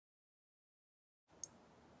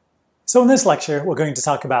So in this lecture, we're going to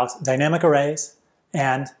talk about dynamic arrays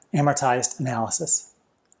and amortized analysis.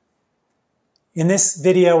 In this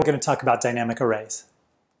video, we're going to talk about dynamic arrays.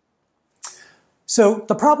 So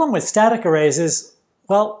the problem with static arrays is,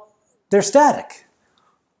 well, they're static.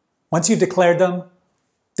 Once you've declared them,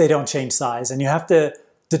 they don't change size, and you have to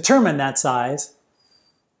determine that size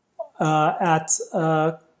at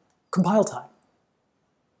compile time.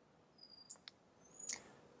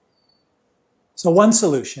 So one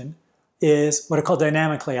solution is what are called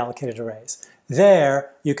dynamically allocated arrays.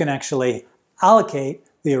 There, you can actually allocate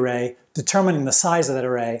the array, determining the size of that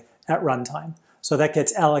array at runtime. So that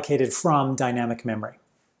gets allocated from dynamic memory.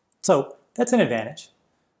 So that's an advantage.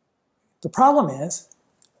 The problem is,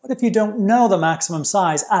 what if you don't know the maximum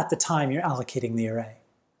size at the time you're allocating the array?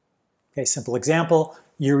 Okay, simple example,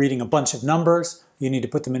 you're reading a bunch of numbers, you need to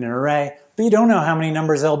put them in an array, but you don't know how many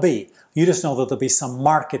numbers there'll be. You just know that there'll be some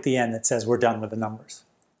mark at the end that says we're done with the numbers.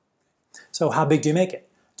 So how big do you make it?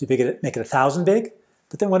 Do you make it 1,000 big?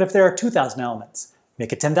 But then what if there are 2,000 elements?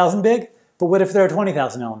 Make it 10,000 big? But what if there are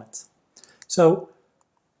 20,000 elements? So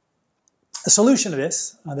a solution to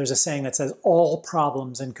this, there's a saying that says all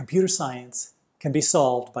problems in computer science can be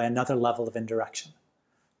solved by another level of indirection.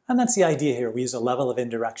 And that's the idea here. We use a level of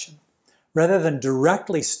indirection. Rather than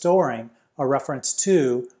directly storing a reference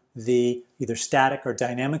to the either static or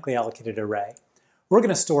dynamically allocated array, we're going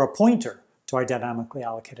to store a pointer to our dynamically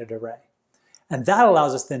allocated array. And that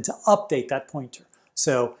allows us then to update that pointer.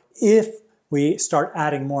 So if we start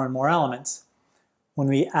adding more and more elements, when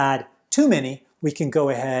we add too many, we can go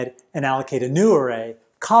ahead and allocate a new array,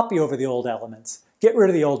 copy over the old elements, get rid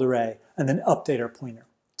of the old array, and then update our pointer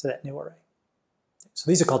to that new array. So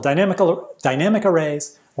these are called dynamic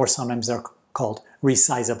arrays, or sometimes they're called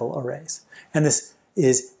resizable arrays. And this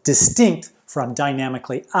is distinct from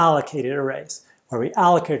dynamically allocated arrays, where we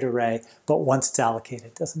allocate an array, but once it's allocated,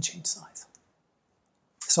 it doesn't change size.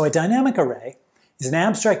 So a dynamic array is an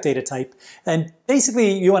abstract data type, and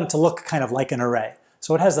basically you want it to look kind of like an array.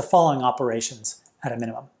 So it has the following operations at a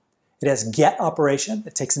minimum. It has get operation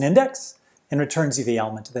that takes an index and returns you the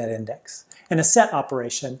element of that index, and a set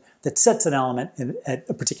operation that sets an element at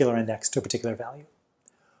a particular index to a particular value.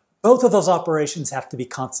 Both of those operations have to be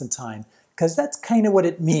constant time, because that's kind of what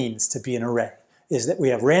it means to be an array, is that we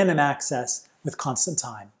have random access with constant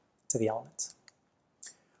time to the elements.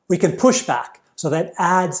 We can push back, so that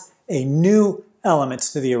adds a new element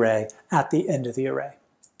to the array at the end of the array.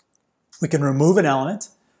 We can remove an element,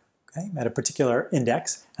 okay, at a particular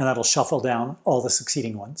index, and that'll shuffle down all the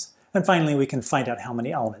succeeding ones. And finally, we can find out how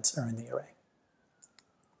many elements are in the array.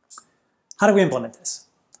 How do we implement this?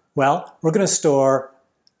 Well, we're going to store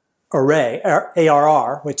array,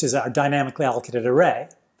 ARR, which is our dynamically allocated array.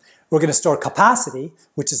 We're going to store capacity,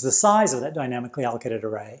 which is the size of that dynamically allocated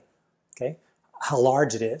array, okay, how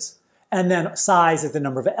large it is. And then size is the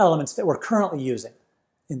number of elements that we're currently using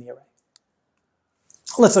in the array.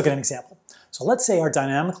 Let's look at an example. So let's say our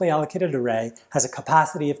dynamically allocated array has a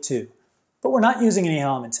capacity of 2, but we're not using any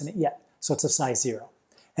elements in it yet, so it's of size 0.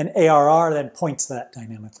 And ARR then points to that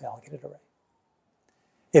dynamically allocated array.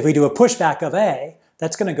 If we do a pushback of A,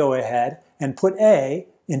 that's going to go ahead and put A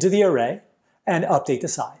into the array and update the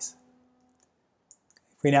size.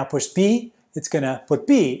 If we now push B, it's going to put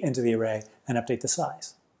B into the array and update the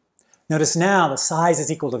size. Notice now the size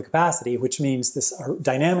is equal to the capacity, which means this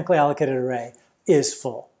dynamically allocated array is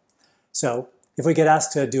full. So if we get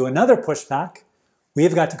asked to do another pushback, we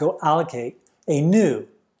have got to go allocate a new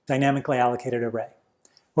dynamically allocated array.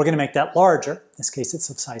 We're going to make that larger, in this case it's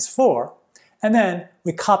of size 4, and then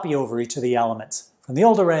we copy over each of the elements from the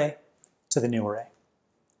old array to the new array.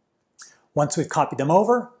 Once we've copied them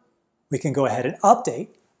over, we can go ahead and update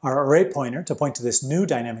our array pointer to point to this new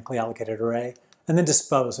dynamically allocated array, and then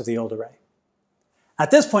dispose of the old array. At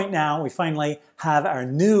this point now, we finally have our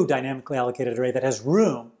new dynamically allocated array that has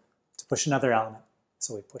room to push another element.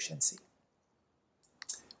 So we push in C.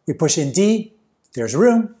 We push in D, there's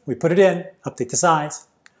room, we put it in, update the size.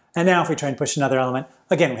 And now if we try and push another element,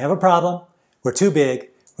 again, we have a problem, we're too big,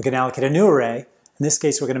 we're going to allocate a new array. In this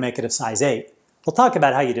case, we're going to make it of size 8. We'll talk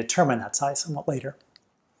about how you determine that size somewhat later.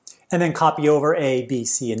 And then copy over A, B,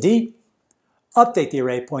 C, and D, update the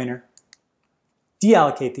array pointer,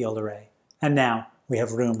 deallocate the old array, and now we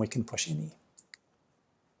have room we can push in E.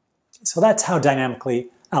 So that's how dynamically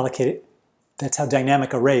allocated, that's how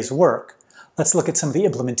dynamic arrays work. Let's look at some of the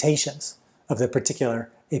implementations of the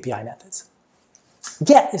particular API methods.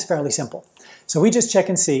 Get is fairly simple. So we just check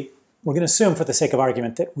and see. We're going to assume for the sake of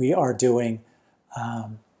argument that we are doing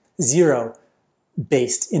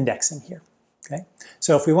zero-based indexing here. Okay?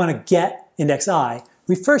 So if we want to get index I,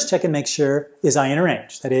 we first check and make sure, is I in a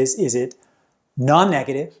range? That is it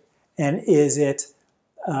non-negative And is it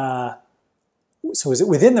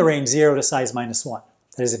within the range 0 to size -1?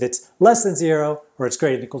 That is, if it's less than 0 or it's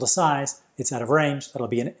greater than or equal to size, it's out of range. That'll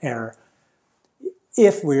be an error.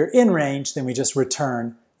 If we're in range, then we just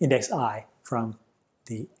return index I from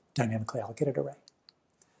the dynamically allocated array.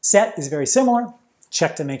 Set is very similar.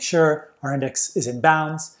 Check to make sure our index is in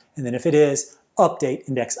bounds, and then if it is, update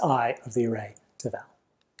index I of the array to val.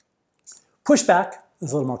 Pushback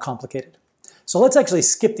is a little more complicated. So let's actually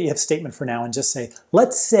skip the if statement for now and just say,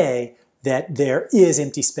 let's say that there is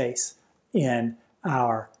empty space in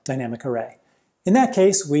our dynamic array. In that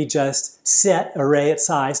case, we just set array at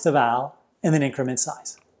size to val and then increment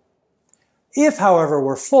size. If, however,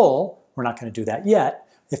 we're full, we're not going to do that yet.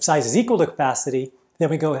 If size is equal to capacity, then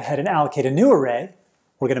we go ahead and allocate a new array.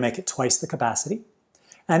 We're going to make it twice the capacity.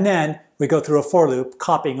 And then we go through a for loop,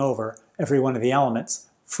 copying over every one of the elements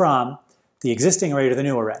from the existing array to the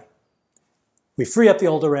new array. We free up the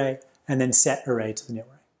old array and then set array to the new array.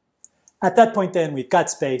 At that point then, we've got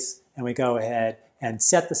space, and we go ahead and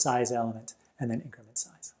set the size element and then increment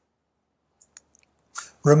size.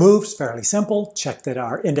 Remove is fairly simple. Check that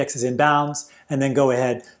our index is in bounds, and then go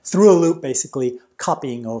ahead through a loop, basically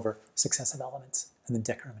copying over successive elements and then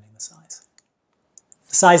decrementing the size.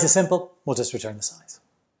 The size is simple. We'll just return the size.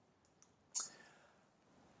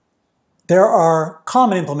 There are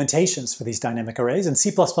common implementations for these dynamic arrays, and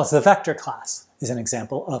C++, the vector class, is an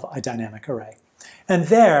example of a dynamic array. And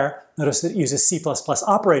there, notice that it uses C++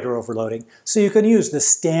 operator overloading, so you can use the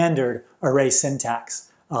standard array syntax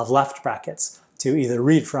of left brackets to either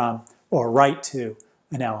read from or write to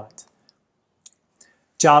an element.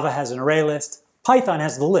 Java has an array list, Python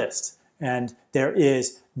has the list, and there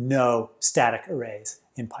is no static arrays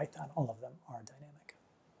in Python. All of them are dynamic.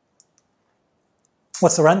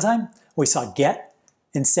 What's the runtime? We saw get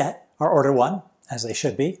and set are order 1, as they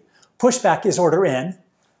should be. Pushback is order n,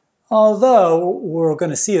 although we're going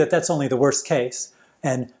to see that that's only the worst case.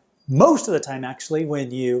 And most of the time, actually,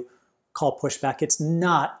 when you call pushback, it's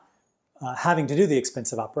not having to do the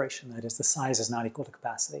expensive operation. That is, the size is not equal to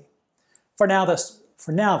capacity. For now,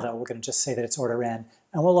 though, we're going to just say that it's order n,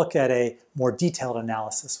 and we'll look at a more detailed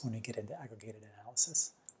analysis when we get into aggregated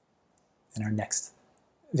analysis in our next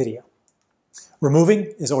video.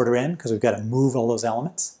 Removing is order n, because we've got to move all those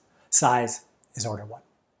elements. Size is order 1.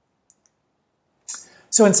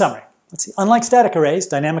 So in summary, let's see. Unlike static arrays,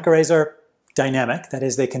 dynamic arrays are dynamic. That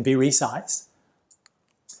is, they can be resized.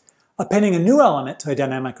 Appending a new element to a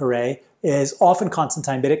dynamic array is often constant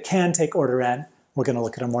time, but it can take order n. We're going to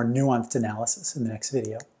look at a more nuanced analysis in the next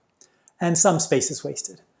video. And some space is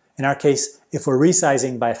wasted. In our case, if we're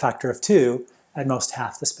resizing by a factor of 2, at most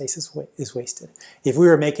half the space is wasted. If we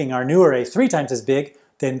were making our new array 3 times as big,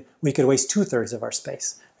 then we could waste 2/3 of our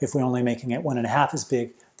space. If we're only making it 1.5 as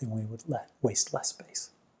big, then we would waste less space.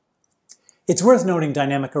 It's worth noting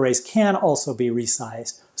dynamic arrays can also be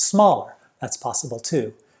resized smaller. That's possible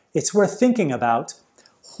too. It's worth thinking about,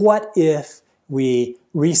 what if we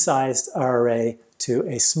resized our array to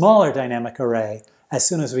a smaller dynamic array as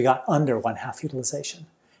soon as we got under 1/2 utilization?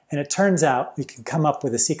 And it turns out we can come up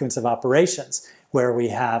with a sequence of operations where we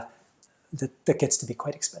have that gets to be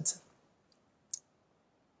quite expensive.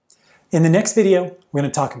 In the next video, we're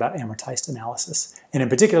going to talk about amortized analysis. And in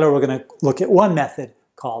particular, we're going to look at one method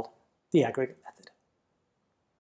called the aggregate.